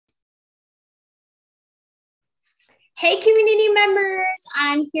Hey, community members,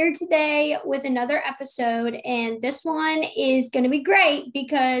 I'm here today with another episode, and this one is going to be great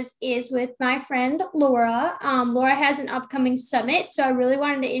because it's with my friend Laura. Laura has an upcoming summit, so I really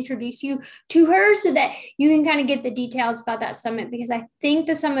wanted to introduce you to her so that you can kind of get the details about that summit because I think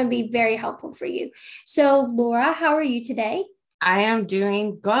the summit would be very helpful for you. So, Laura, how are you today? I am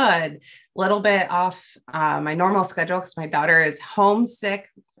doing good. Little bit off my normal schedule because my daughter is homesick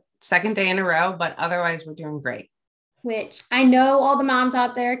second day in a row, but otherwise we're doing great. Which I know all the moms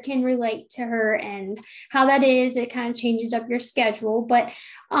out there can relate to her and how that is. It kind of changes up your schedule. But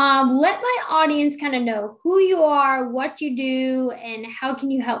let my audience kind of know who you are, what you do, and how can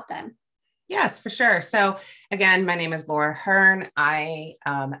you help them. Yes, for sure. So, again, my name is Laura Hearn. I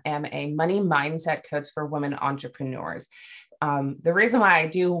am a money mindset coach for women entrepreneurs. The reason why I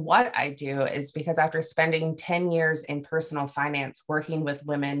do what I do is because after spending 10 years in personal finance, working with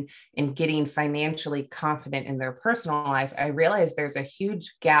women and getting financially confident in their personal life, I realized there's a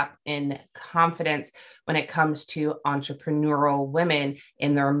huge gap in confidence when it comes to entrepreneurial women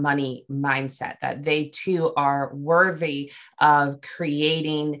in their money mindset, that they too are worthy of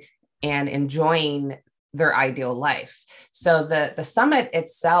creating and enjoying their ideal life. So the summit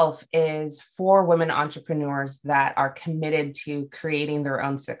itself is for women entrepreneurs that are committed to creating their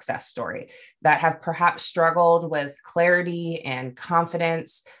own success story, that have perhaps struggled with clarity and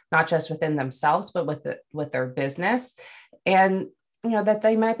confidence, not just within themselves, but with their business. And that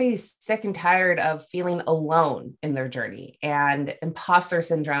they might be sick and tired of feeling alone in their journey, and imposter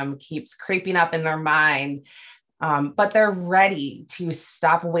syndrome keeps creeping up in their mind, but they're ready to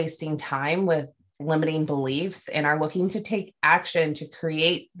stop wasting time with limiting beliefs and are looking to take action to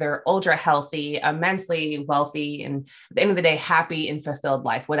create their ultra healthy, immensely wealthy, and at the end of the day, happy and fulfilled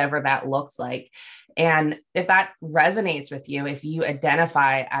life, whatever that looks like. And if that resonates with you, if you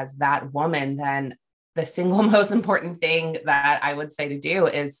identify as that woman, then the single most important thing that I would say to do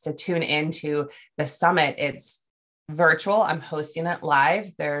is to tune into the summit. It's virtual. I'm hosting it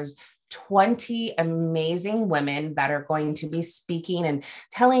live. There's 20 amazing women that are going to be speaking and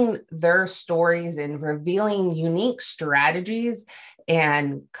telling their stories and revealing unique strategies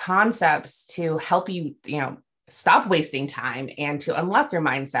and concepts to help you, stop wasting time and to unlock your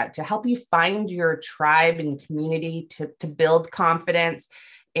mindset, to help you find your tribe and community, to build confidence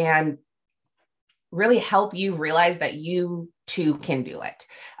and really help you realize that you too can do it.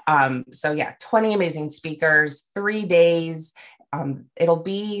 So yeah, 20 amazing speakers, 3 days. It'll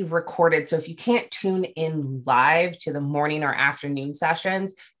be recorded. So if you can't tune in live to the morning or afternoon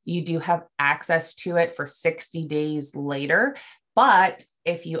sessions, you do have access to it for 60 days later. But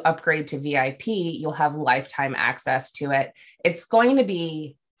if you upgrade to VIP, you'll have lifetime access to it. It's going to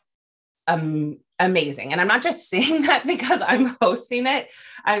be amazing. And I'm not just saying that because I'm hosting it.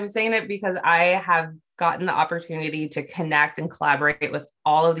 I'm saying it because I have gotten the opportunity to connect and collaborate with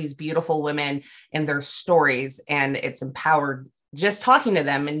all of these beautiful women and their stories. And it's empowered, just talking to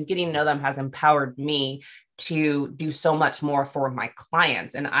them and getting to know them has empowered me to do so much more for my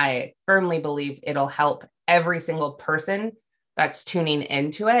clients. And I firmly believe it'll help every single person that's tuning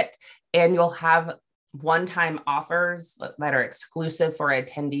into it. And you'll have one-time offers that are exclusive for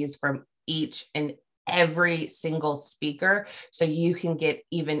attendees from each and every single speaker. So you can get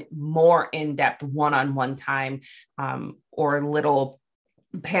even more in-depth one-on-one time, or little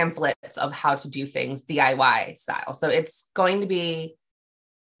pamphlets of how to do things DIY style. So it's going to be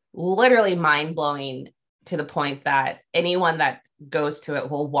literally mind-blowing to the point that anyone that goes to it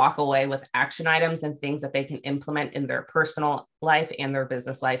will walk away with action items and things that they can implement in their personal life and their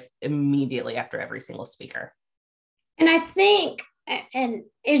business life immediately after every single speaker. And I think, and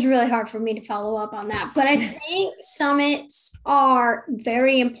it's really hard for me to follow up on that, but I think summits are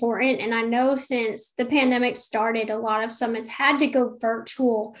very important. And I know since the pandemic started, a lot of summits had to go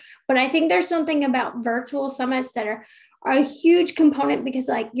virtual, but I think there's something about virtual summits that are a huge component because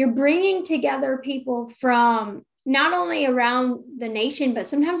like you're bringing together people from not only around the nation, but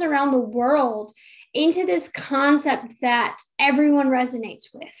sometimes around the world into this concept that everyone resonates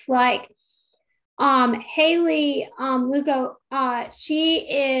with. Like Haley Lugo, she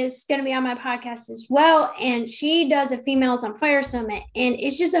is going to be on my podcast as well, and she does a Females on Fire Summit, and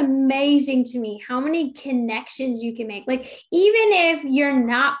it's just amazing to me how many connections you can make. Like even if you're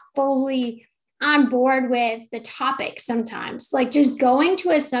not fully on board with the topic, sometimes like just going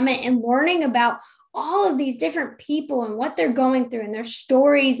to a summit and learning about all of these different people and what they're going through and their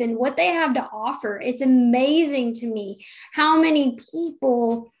stories and what they have to offer. It's amazing to me how many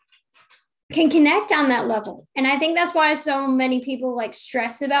people can connect on that level. And I think that's why so many people like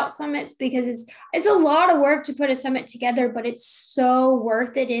stress about summits because it's a lot of work to put a summit together, but it's so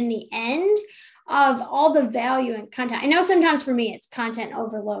worth it in the end. of all the value and content. I know sometimes for me it's content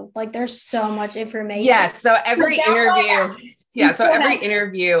overload. Like there's so much information. Yes. So every But interview, yeah. So Go every ahead.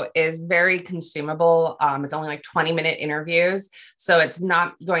 interview is very consumable. It's only like 20-minute interviews. So it's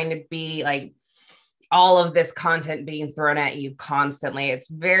not going to be like all of this content being thrown at you constantly. It's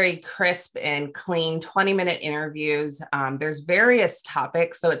very crisp and clean 20-minute interviews. There's various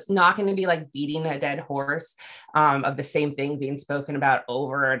topics. So it's not going to be like beating a dead horse of the same thing being spoken about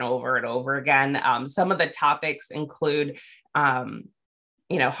over and over and over again. Some of the topics include,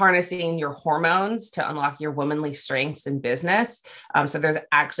 harnessing your hormones to unlock your womanly strengths in business. So there's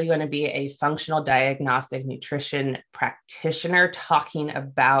actually going to be a functional diagnostic nutrition practitioner talking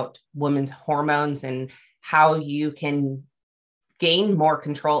about women's hormones and how you can gain more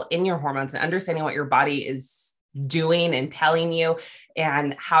control in your hormones and understanding what your body is doing and telling you,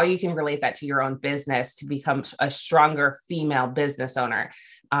 and how you can relate that to your own business to become a stronger female business owner.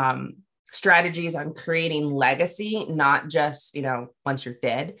 Strategies on creating legacy, not just, once you're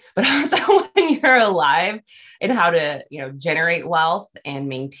dead, but also when you're alive, and how to, generate wealth and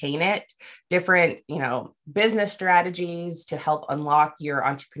maintain it, different, business strategies to help unlock your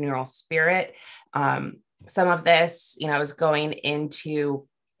entrepreneurial spirit. Some of this, is going into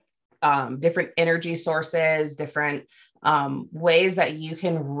different energy sources, different ways that you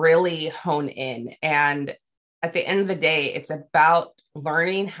can really hone in. And at the end of the day, it's about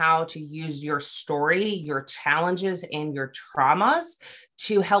learning how to use your story, your challenges, and your traumas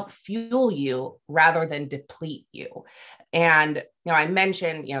to help fuel you rather than deplete you. And, I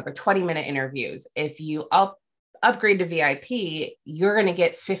mentioned, the 20-minute interviews. If you upgrade to VIP, you're going to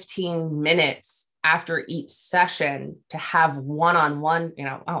get 15 minutes after each session to have one-on-one,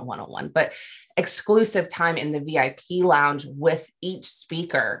 not one-on-one, but exclusive time in the VIP lounge with each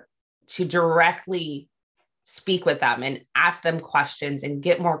speaker to directly speak with them and ask them questions and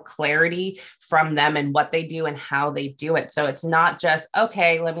get more clarity from them and what they do and how they do it. So it's not just,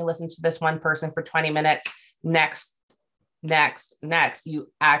 okay, let me listen to this one person for 20 minutes. Next.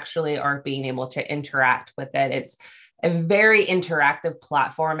 You actually are being able to interact with it. It's a very interactive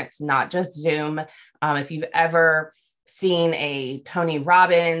platform. It's not just Zoom. If you've ever seen a Tony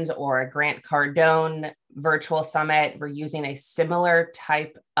Robbins or a Grant Cardone virtual summit, we're using a similar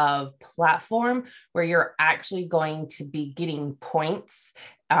type of platform where you're actually going to be getting points.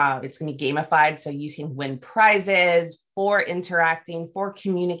 It's going to be gamified, so you can win prizes for interacting, for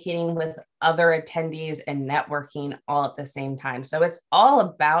communicating with other attendees and networking all at the same time. So it's all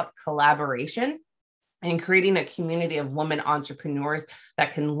about collaboration and creating a community of women entrepreneurs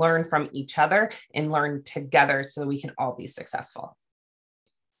that can learn from each other and learn together so we can all be successful.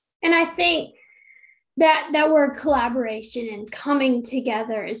 And I think that word collaboration and coming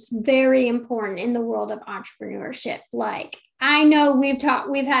together is very important in the world of entrepreneurship. Like, I know we've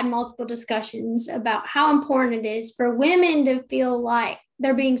had multiple discussions about how important it is for women to feel like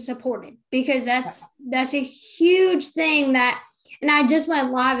they're being supported, because that's a huge thing. And I just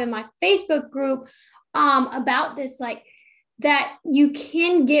went live in my Facebook group about this, like, that you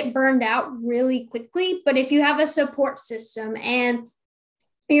can get burned out really quickly, but if you have a support system and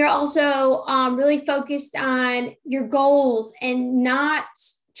you're also really focused on your goals and not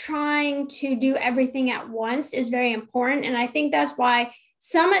trying to do everything at once is very important. And I think that's why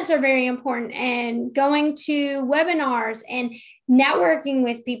summits are very important, and going to webinars and networking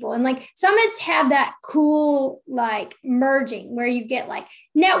with people. And like summits have that cool like merging where you get like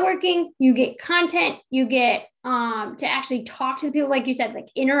networking, you get content, you get to actually talk to the people, like you said, like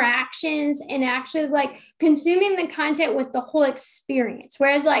interactions, and actually like consuming the content with the whole experience.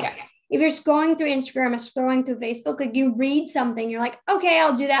 Whereas like if you're scrolling through Instagram or scrolling through Facebook, like you read something, you're like, okay,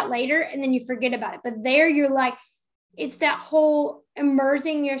 I'll do that later, and then you forget about it. But there you're like, it's that whole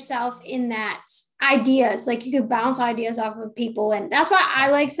immersing yourself in that ideas. Like you could bounce ideas off of people. And that's why I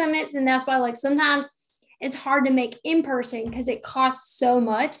like summits. And that's why like sometimes it's hard to make in person because it costs so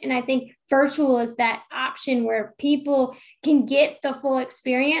much. And I think virtual is that option where people can get the full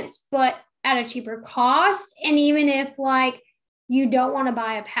experience, but at a cheaper cost. And even if like you don't want to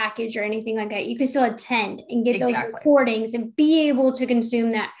buy a package or anything like that, you can still attend and get those recordings and be able to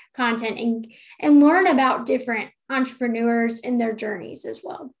consume that content and learn about different entrepreneurs and their journeys as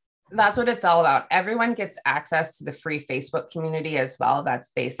well. That's what it's all about. Everyone gets access to the free Facebook community as well. That's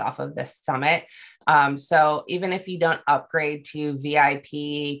based off of this summit. So even if you don't upgrade to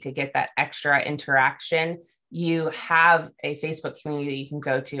VIP to get that extra interaction, you have a Facebook community you can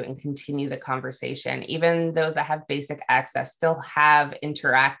go to and continue the conversation. Even those that have basic access still have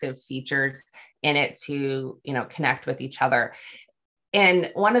interactive features in it to, connect with each other.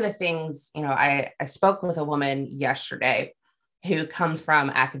 And one of the things, I spoke with a woman yesterday who comes from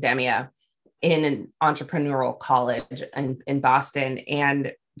academia, in an entrepreneurial college in Boston.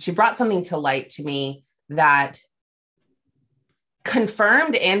 And she brought something to light to me that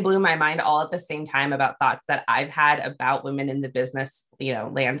confirmed and blew my mind all at the same time about thoughts that I've had about women in the business,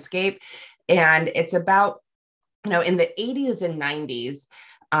 landscape. And it's about, in the 80s and 90s,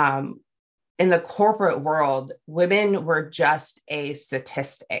 in the corporate world, women were just a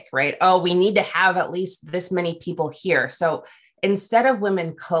statistic, right? Oh, we need to have at least this many people here. So instead of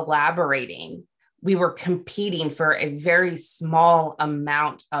women collaborating, we were competing for a very small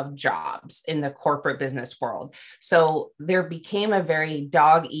amount of jobs in the corporate business world. So there became a very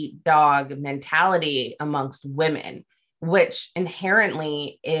dog eat dog mentality amongst women, which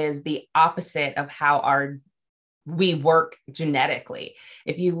inherently is the opposite of how we work genetically.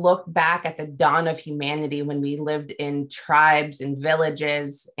 If you look back at the dawn of humanity, when we lived in tribes and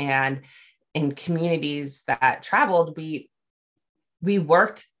villages and in communities that traveled, we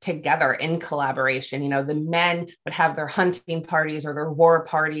worked together in collaboration. The men would have their hunting parties or their war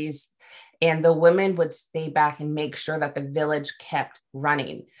parties, and the women would stay back and make sure that the village kept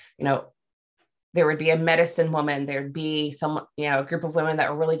running. There would be a medicine woman, there'd be a group of women that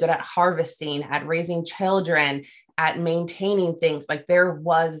were really good at harvesting, at raising children, at maintaining things. Like there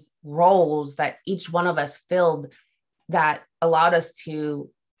was roles that each one of us filled that allowed us to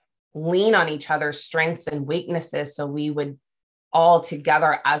lean on each other's strengths and weaknesses. So we would all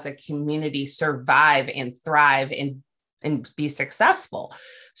together as a community survive and thrive and be successful.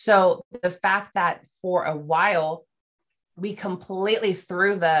 So the fact that for a while, we completely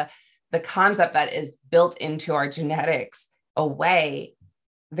threw the concept that is built into our genetics away,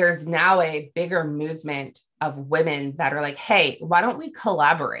 there's now a bigger movement of women that are like, hey, why don't we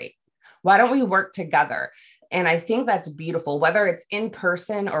collaborate? Why don't we work together? And I think that's beautiful, whether it's in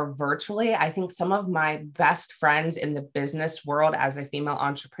person or virtually. I think some of my best friends in the business world as a female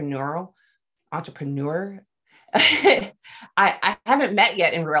entrepreneur, I haven't met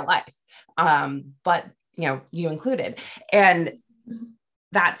yet in real life, but you included. And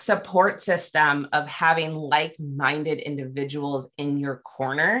that support system of having like-minded individuals in your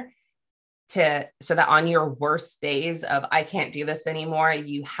corner so that on your worst days of, I can't do this anymore,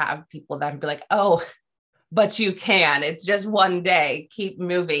 you have people that would be like, oh, but you can, it's just one day, keep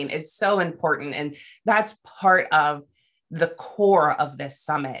moving, is so important. And that's part of the core of this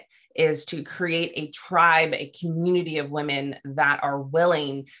summit, is to create a tribe, a community of women that are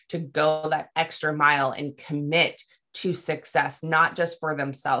willing to go that extra mile and commit to success, not just for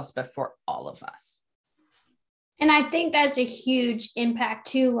themselves, but for all of us. And I think that's a huge impact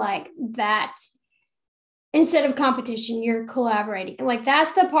too, like that instead of competition, you're collaborating. Like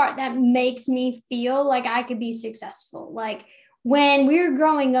that's the part that makes me feel like I could be successful. Like when we were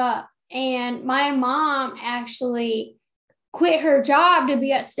growing up and my mom actually quit her job to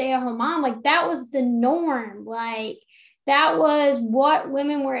be a stay-at-home mom, like that was the norm. Like that was what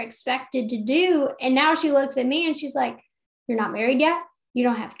women were expected to do. And now she looks at me and she's like, you're not married yet. You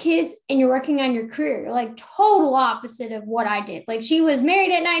don't have kids and you're working on your career. You're like total opposite of what I did. Like she was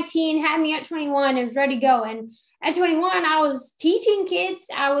married at 19, had me at 21 and was ready to go. And at 21, I was teaching kids.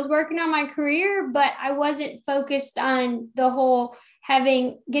 I was working on my career, but I wasn't focused on the whole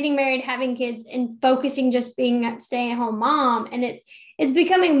getting married, having kids, and focusing just being a stay-at-home mom. And it's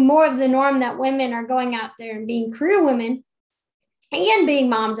becoming more of the norm that women are going out there and being career women and being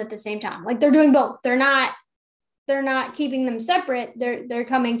moms at the same time. Like they're doing both. They're not keeping them separate. They're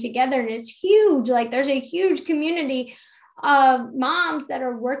coming together, and it's huge. Like there's a huge community of moms that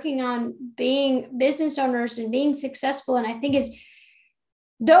are working on being business owners and being successful. And I think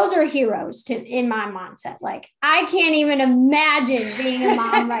those are heroes in my mindset. Like I can't even imagine being a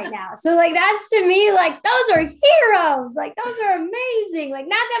mom right now. So like, that's to me, like those are heroes. Like those are amazing. Like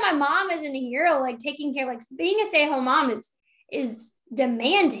not that my mom isn't a hero, like taking care, like being a stay-at-home mom is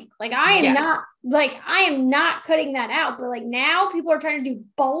demanding. Like I am not cutting that out, but like now people are trying to do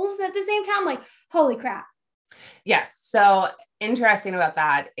both at the same time. Like, holy crap. Yes. So interesting about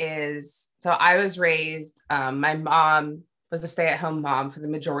that is, so I was raised, my mom was a stay-at-home mom for the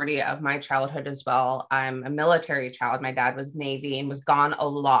majority of my childhood as well. I'm a military child. My dad was Navy and was gone a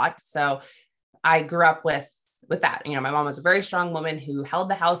lot. So I grew up with that. My mom was a very strong woman who held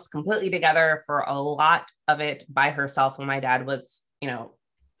the house completely together for a lot of it by herself when my dad was,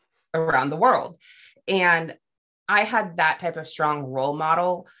 around the world. And I had that type of strong role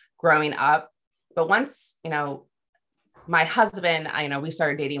model growing up. But once, my husband, we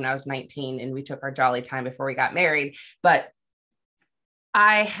started dating when I was 19 and we took our jolly time before we got married. But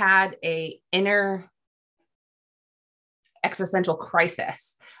I had a inner existential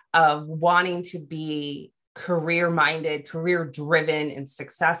crisis of wanting to be career minded, career driven, and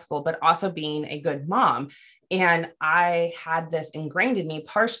successful, but also being a good mom. And I had this ingrained in me,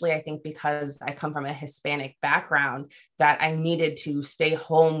 partially, I think, because I come from a Hispanic background, that I needed to stay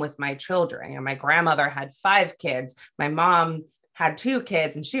home with my children. You know, my grandmother had 5 kids. My mom had 2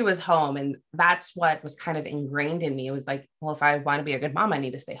 kids and she was home. And that's what was kind of ingrained in me. It was like, well, if I want to be a good mom, I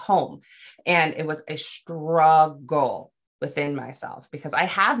need to stay home. And it was a struggle within myself because I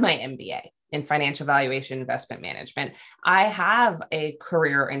have my MBA in financial valuation investment management. I have a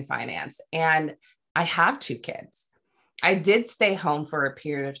career in finance and I have 2 kids. I did stay home for a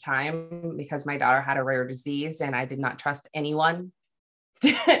period of time because my daughter had a rare disease and I did not trust anyone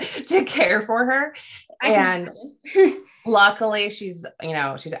to care for her. And luckily she's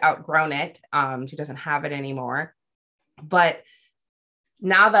outgrown it. She doesn't have it anymore. But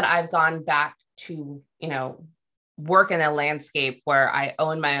now that I've gone back to, work in a landscape where I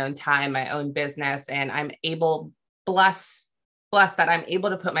own my own time, my own business, and I'm able, blessed that I'm able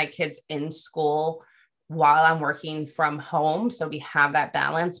to put my kids in school while I'm working from home. So we have that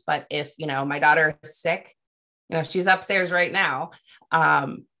balance. But if, my daughter is sick, she's upstairs right now,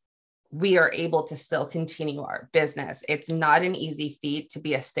 we are able to still continue our business. It's not an easy feat to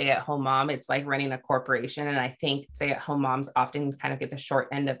be a stay-at-home mom. It's like running a corporation. And I think stay-at-home moms often kind of get the short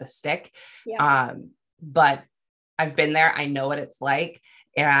end of the stick. Yeah. But I've been there. I know what it's like.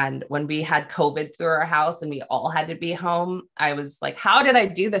 And when we had COVID through our house and we all had to be home, I was like, how did I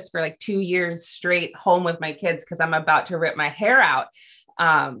do this for like 2 years straight home with my kids? Because I'm about to rip my hair out.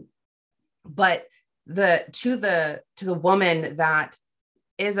 But to the woman that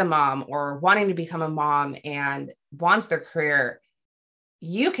is a mom or wanting to become a mom and wants their career,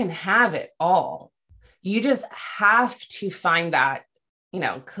 you can have it all. You just have to find that,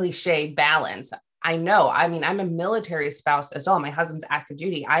 cliche balance. I know. I mean, I'm a military spouse as well. My husband's active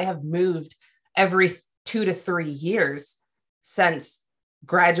duty. I have moved every 2 to 3 years since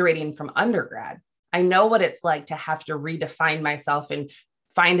graduating from undergrad. I know what it's like to have to redefine myself and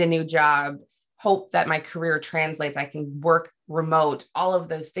find a new job, hope that my career translates. I can work remote, all of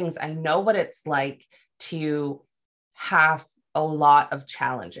those things. I know what it's like to have a lot of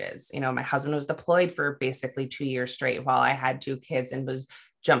challenges. My husband was deployed for basically 2 years straight while I had 2 kids and was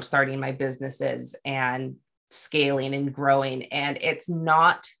jumpstarting my businesses and scaling and growing. And it's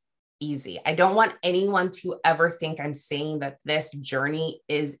not easy. I don't want anyone to ever think I'm saying that this journey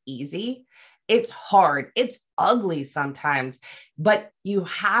is easy. It's hard. It's ugly sometimes, but you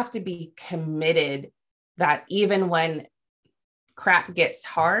have to be committed that even when crap gets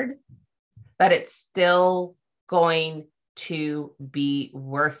hard, that it's still going to be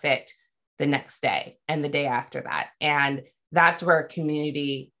worth it the next day and the day after that. And that's where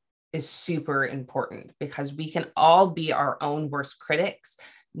community is super important because we can all be our own worst critics.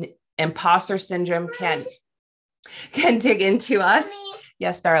 Imposter syndrome can dig into us. Mommy,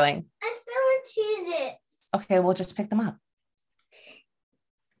 yes, darling. I spilled Cheez-Its. Okay, we'll just pick them up.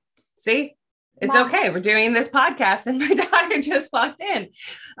 See, it's Mom. Okay. We're doing this podcast and my daughter just walked in.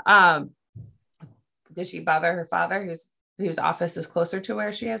 Did she bother her father whose office is closer to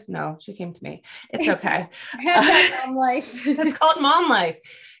where she is? No, she came to me. It's okay. Mom life. It's called mom life.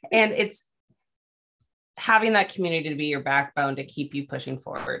 And it's having that community to be your backbone to keep you pushing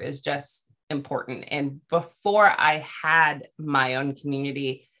forward is just important. And before I had my own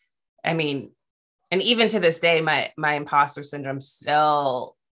community, I mean, and even to this day, my imposter syndrome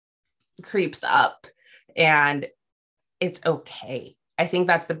still creeps up and it's okay. I think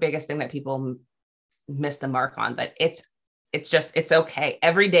that's the biggest thing that people miss the mark on, but it's okay.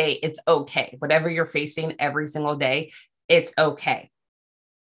 Every day, it's okay. Whatever you're facing every single day, it's okay.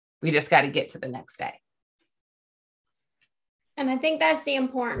 We just got to get to the next day. And I think that's the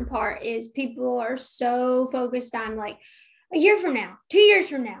important part is people are so focused on like a year from now, 2 years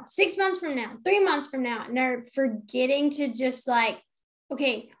from now, 6 months from now, 3 months from now. And they're forgetting to just like,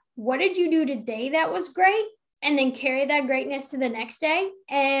 okay, what did you do today that was great? And then carry that greatness to the next day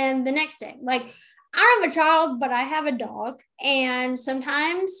and the next day. Like, I don't have a child, but I have a dog. And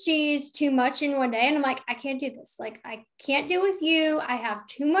sometimes she's too much in one day. And I'm like, I can't do this. Like, I can't deal with you. I have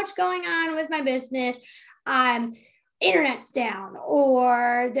too much going on with my business. Internet's down,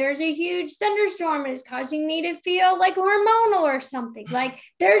 or there's a huge thunderstorm and it's causing me to feel like hormonal or something. Like,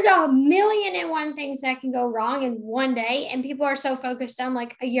 there's a million and one things that can go wrong in one day. And people are so focused on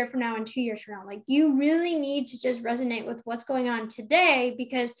like a year from now and 2 years from now. Like, you really need to just resonate with what's going on today,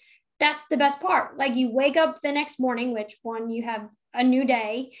 because that's the best part. Like, you wake up the next morning, which one, you have a new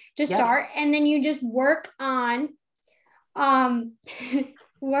day to start, and then you just work on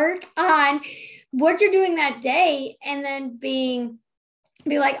what you're doing that day, and then being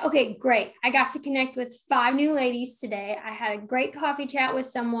be like, okay, great. I got to connect with 5 new ladies today. I had a great coffee chat with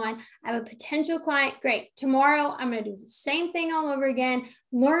someone. I have a potential client. Great. Tomorrow, I'm going to do the same thing all over again,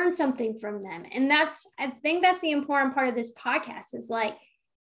 learn something from them. And I think that's the important part of this podcast is like,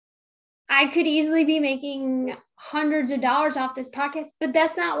 I could easily be making hundreds of dollars off this podcast, but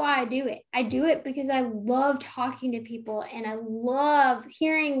that's not why I do it. I do it because I love talking to people and I love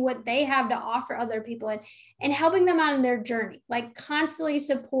hearing what they have to offer other people and helping them out in their journey. Like constantly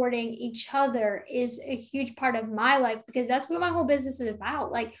supporting each other is a huge part of my life because that's what my whole business is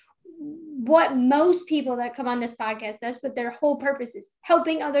about. Like what most people that come on this podcast, that's what their whole purpose is,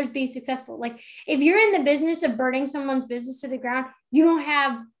 helping others be successful. Like if you're in the business of burning someone's business to the ground, you don't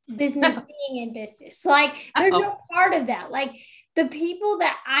have business being in business. Like there's no part of that. Like the people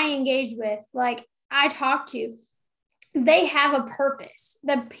that I engage with, like I talk to, they have a purpose.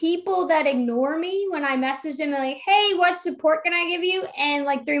 The people that ignore me when I message them like, hey, what support can I give you? And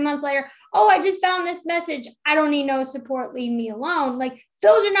like 3 months later, oh, I just found this message. I don't need no support. Leave me alone. Like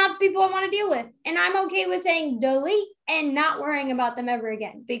those are not the people I want to deal with. And I'm okay with saying delete and not worrying about them ever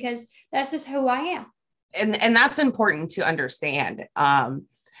again, because that's just who I am. And that's important to understand.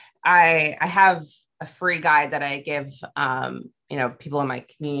 I have a free guide that I give, people in my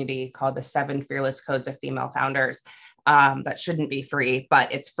community called the 7 Fearless Codes of Female Founders. That shouldn't be free,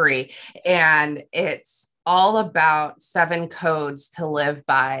 but it's free. And it's all about 7 codes to live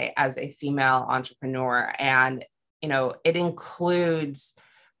by as a female entrepreneur. And, it includes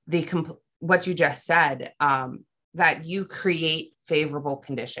what you just said, that you create favorable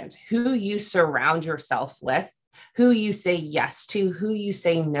conditions, who you surround yourself with, who you say yes to, who you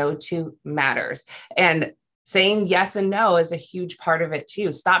say no to matters. And saying yes and no is a huge part of it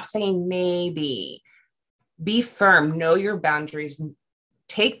too. Stop saying maybe. Be firm, know your boundaries,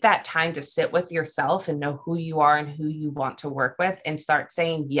 take that time to sit with yourself and know who you are and who you want to work with, and start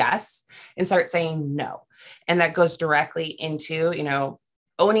saying yes and start saying no. And that goes directly into,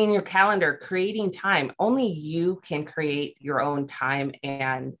 owning your calendar, creating time. Only you can create your own time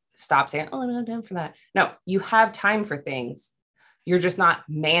and stop saying, oh, I don't have time for that. No, you have time for things. You're just not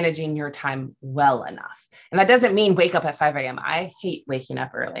managing your time well enough. And that doesn't mean wake up at 5 a.m. I hate waking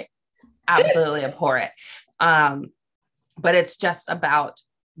up early. Absolutely abhor it. But it's just about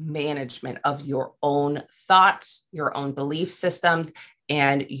management of your own thoughts, your own belief systems,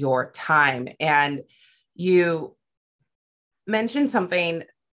 and your time. And you mentioned something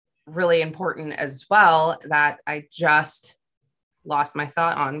really important as well that I just lost my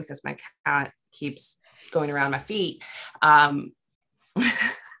thought on because my cat keeps going around my feet. And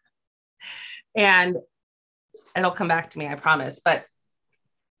it'll come back to me, I promise. But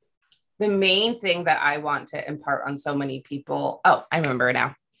the main thing that I want to impart on so many people, oh, I remember it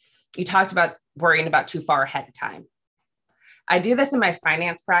now. You talked about worrying about too far ahead of time. I do this in my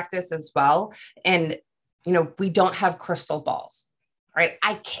finance practice as well. And, we don't have crystal balls, right?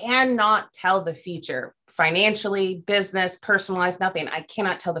 I cannot tell the future financially, business, personal life, nothing. I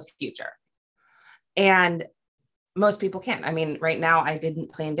cannot tell the future. And most people can't. I mean, right now I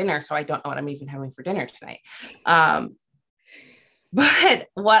didn't plan dinner, so I don't know what I'm even having for dinner tonight. But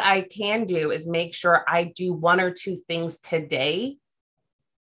what I can do is make sure I do 1 or 2 things today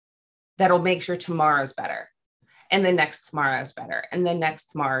that'll make sure tomorrow's better. And the next tomorrow is better. And the next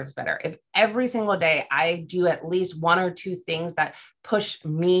tomorrow is better. If every single day I do at least 1 or 2 things that push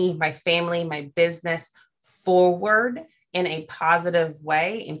me, my family, my business forward in a positive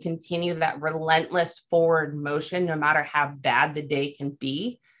way and continue that relentless forward motion, no matter how bad the day can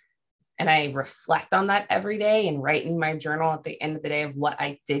be, and I reflect on that every day and write in my journal at the end of the day of what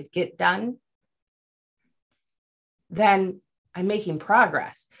I did get done, then I'm making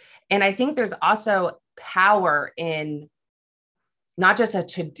progress. And I think there's also power in not just a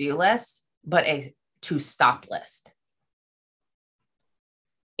to-do list, but a to-stop list.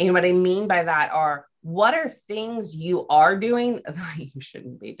 And what I mean by that are, what are things you are doing that you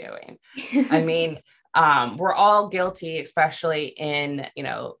shouldn't be doing? I mean, we're all guilty, especially in,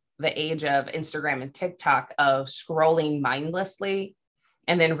 the age of Instagram and TikTok, of scrolling mindlessly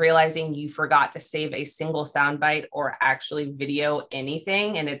and then realizing you forgot to save a single soundbite or actually video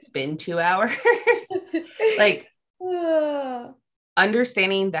anything. And it's been 2 hours. Like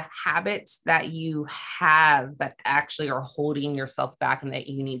understanding the habits that you have that actually are holding yourself back and that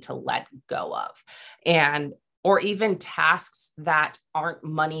you need to let go of. Or even tasks that aren't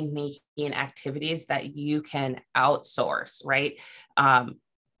money making activities that you can outsource, right?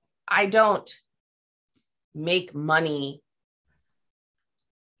 I don't make money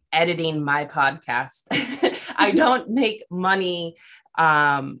editing my podcast. I don't make money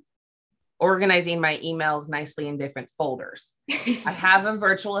organizing my emails nicely in different folders. I have a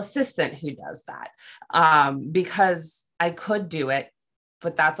virtual assistant who does that because I could do it,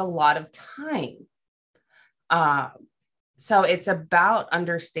 but that's a lot of time. So it's about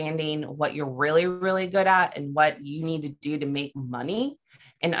understanding what you're really, really good at and what you need to do to make money,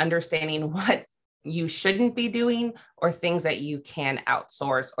 and understanding what you shouldn't be doing, or things that you can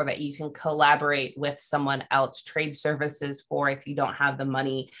outsource or that you can collaborate with someone else, trade services for if you don't have the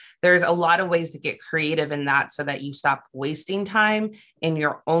money. There's a lot of ways to get creative in that so that you stop wasting time and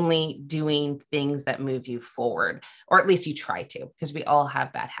you're only doing things that move you forward, or at least you try to, because we all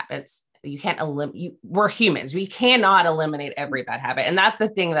have bad habits. You can't eliminate, we're humans. We cannot eliminate every bad habit. And that's the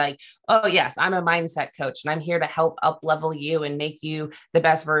thing, like, oh yes, I'm a mindset coach and I'm here to help up level you and make you the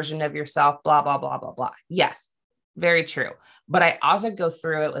best version of yourself, blah, blah, blah, blah, blah. Yes, very true. But I also go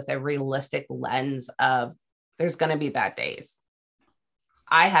through it with a realistic lens of there's going to be bad days.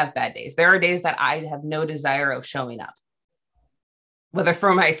 I have bad days. There are days that I have no desire of showing up, whether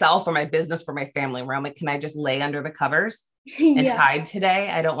for myself or my business, for my family, where I'm like, can I just lay under the covers and hide today?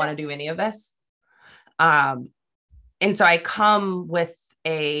 I don't want to do any of this. And so I come with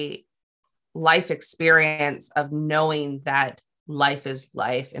a life experience of knowing that life is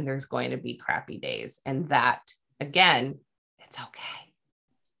life and there's going to be crappy days. And that, again, it's okay.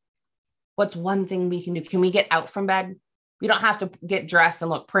 What's one thing we can do? Can we get out from bed? We don't have to get dressed and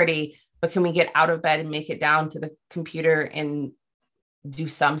look pretty, but can we get out of bed and make it down to the computer and do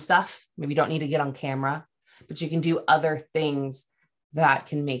some stuff? Maybe you don't need to get on camera, but you can do other things that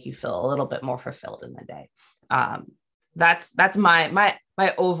can make you feel a little bit more fulfilled in the day. That's my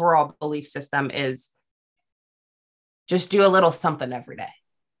overall belief system is just do a little something every day.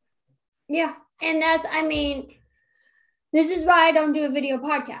 Yeah. And this is why I don't do a video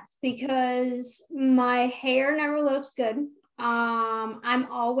podcast, because my hair never looks good.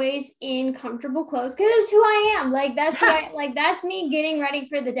 I'm always in comfortable clothes because it's who I am. Like, that's why, like, that's me getting ready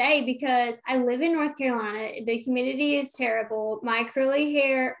for the day, because I live in North Carolina. The humidity is terrible. My curly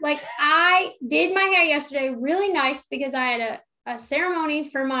hair, like, I did my hair yesterday really nice because I had a ceremony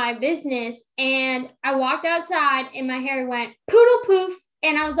for my business, and I walked outside and my hair went poodle poof.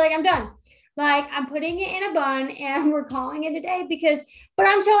 And I was like, I'm done. Like, I'm putting it in a bun and we're calling it a day but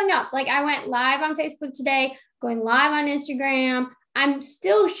I'm showing up. Like, I went live on Facebook today, going live on Instagram. I'm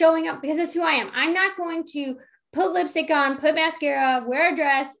still showing up because that's who I am. I'm not going to put lipstick on, put mascara, wear a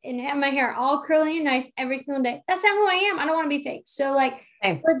dress, and have my hair all curly and nice every single day. That's not who I am. I don't want to be fake. So, like,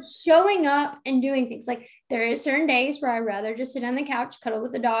 but showing up and doing things. Like, there is certain days where I'd rather just sit on the couch, cuddle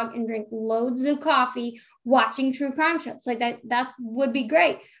with the dog, and drink loads of coffee, watching true crime shows. Like, that would be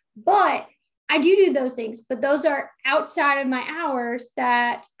great. But I do those things, but those are outside of my hours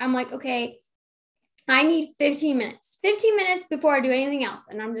that I'm like, okay, I need 15 minutes before I do anything else.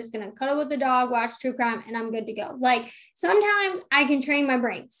 And I'm just going to cuddle with the dog, watch true crime, and I'm good to go. Like, sometimes I can train my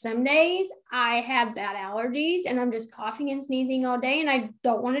brain. Some days I have bad allergies and I'm just coughing and sneezing all day and I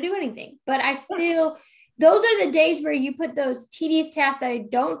don't want to do anything, but I still, those are the days where you put those tedious tasks that I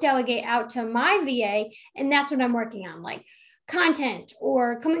don't delegate out to my VA. And that's what I'm working on. Like, content,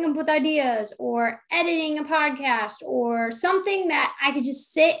 or coming up with ideas, or editing a podcast, or something that I could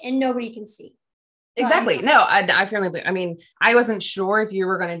just sit and nobody can see. Exactly. No, I firmly, I wasn't sure if you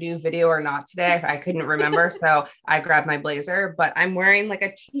were going to do video or not today. I couldn't remember. So I grabbed my blazer, but I'm wearing like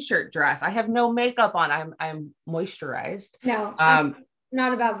a t-shirt dress. I have no makeup on. I'm moisturized. No, I'm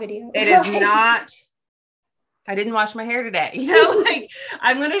not about video. It is not. I didn't wash my hair today. Like,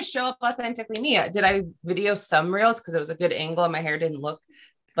 I'm going to show up authentically me. Did I video some reels because it was a good angle and my hair didn't look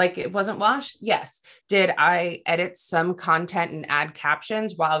like it wasn't washed? Yes. Did I edit some content and add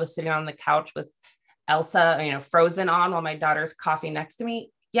captions while I was sitting on the couch with Elsa, Frozen on while my daughter's coughing next to me?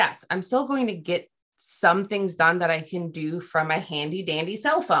 Yes. I'm still going to get some things done that I can do from my handy dandy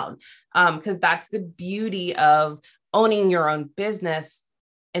cell phone. Because that's the beauty of owning your own business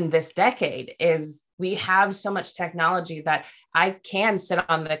in this decade, is we have so much technology that I can sit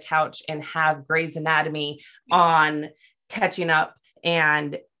on the couch and have Grey's Anatomy on, catching up,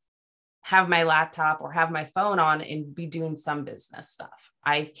 and have my laptop or have my phone on and be doing some business stuff.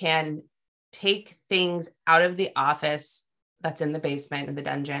 I can take things out of the office that's in the basement, in the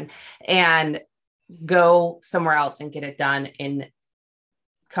dungeon, and go somewhere else and get it done in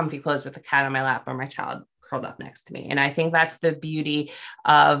comfy clothes with a cat on my lap or my child curled up next to me. And I think that's the beauty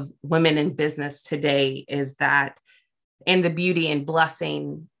of women in business today, is that, and the beauty and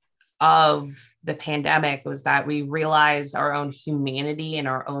blessing of the pandemic was that we realized our own humanity and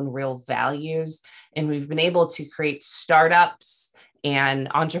our own real values. And we've been able to create startups and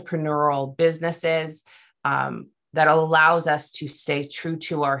entrepreneurial businesses that allows us to stay true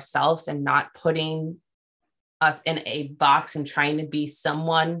to ourselves and not putting us in a box and trying to be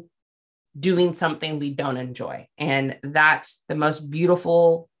someone doing something we don't enjoy. And that's the most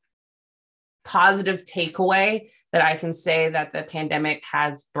beautiful, positive takeaway that I can say that the pandemic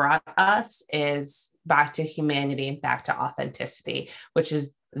has brought us is back to humanity and back to authenticity, which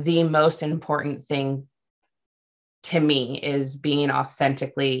is the most important thing to me, is being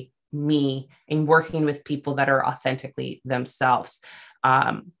authentically me and working with people that are authentically themselves.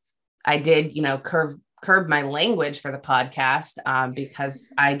 I did, curb my language for the podcast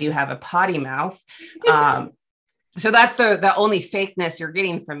because I do have a potty mouth. So that's the only fakeness you're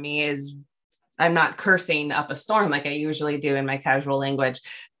getting from me, is I'm not cursing up a storm like I usually do in my casual language,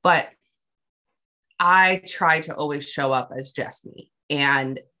 but I try to always show up as just me.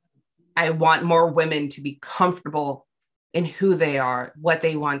 And I want more women to be comfortable in who they are, what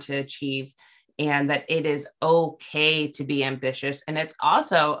they want to achieve, and that it is okay to be ambitious. And it's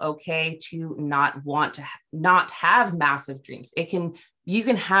also okay to not have massive dreams. You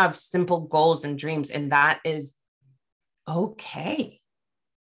can have simple goals and dreams, and that is okay.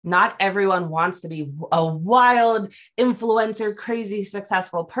 Not everyone wants to be a wild influencer, crazy,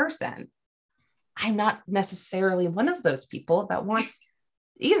 successful person. I'm not necessarily one of those people that wants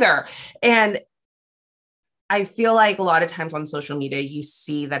either. And I feel like a lot of times on social media, you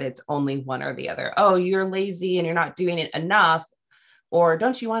see that it's only one or the other. Oh, you're lazy and you're not doing it enough. Or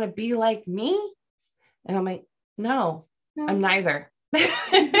don't you want to be like me? And I'm like, no. I'm neither.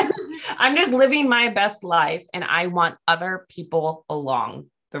 I'm just living my best life. And I want other people along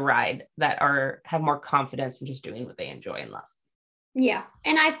the ride that have more confidence in just doing what they enjoy and love. Yeah.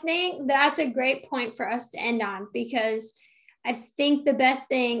 And I think that's a great point for us to end on, because I think the best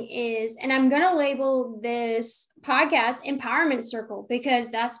thing is, and I'm going to label this podcast Empowerment Circle, because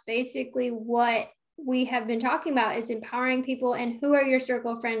that's basically what we have been talking about, is empowering people. And who are your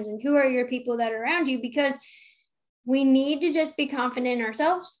circle of friends and who are your people that are around you? Because we need to just be confident in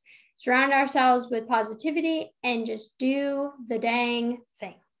ourselves, surround ourselves with positivity, and just do the dang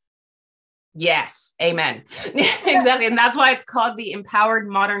thing. Yes. Amen. Exactly. And that's why it's called the Empowered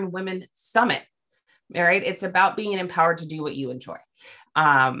Modern Women Summit. All right. It's about being empowered to do what you enjoy.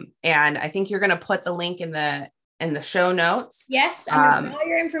 And I think you're going to put the link in the show notes. Yes. I'm going to put all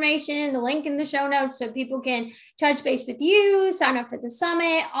your information, the link in the show notes, so people can touch base with you, sign up for the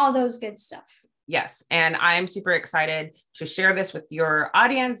summit, all those good stuff. Yes. And I'm super excited to share this with your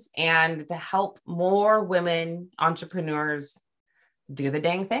audience and to help more women entrepreneurs do the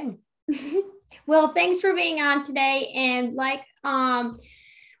dang thing. Well, thanks for being on today. And like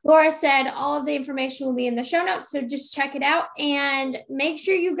Laura said, all of the information will be in the show notes. So just check it out and make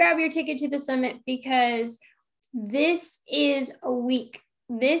sure you grab your ticket to the summit, because this is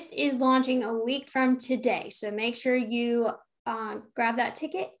launching a week from today. So make sure you grab that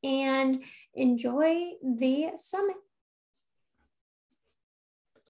ticket and enjoy the summit.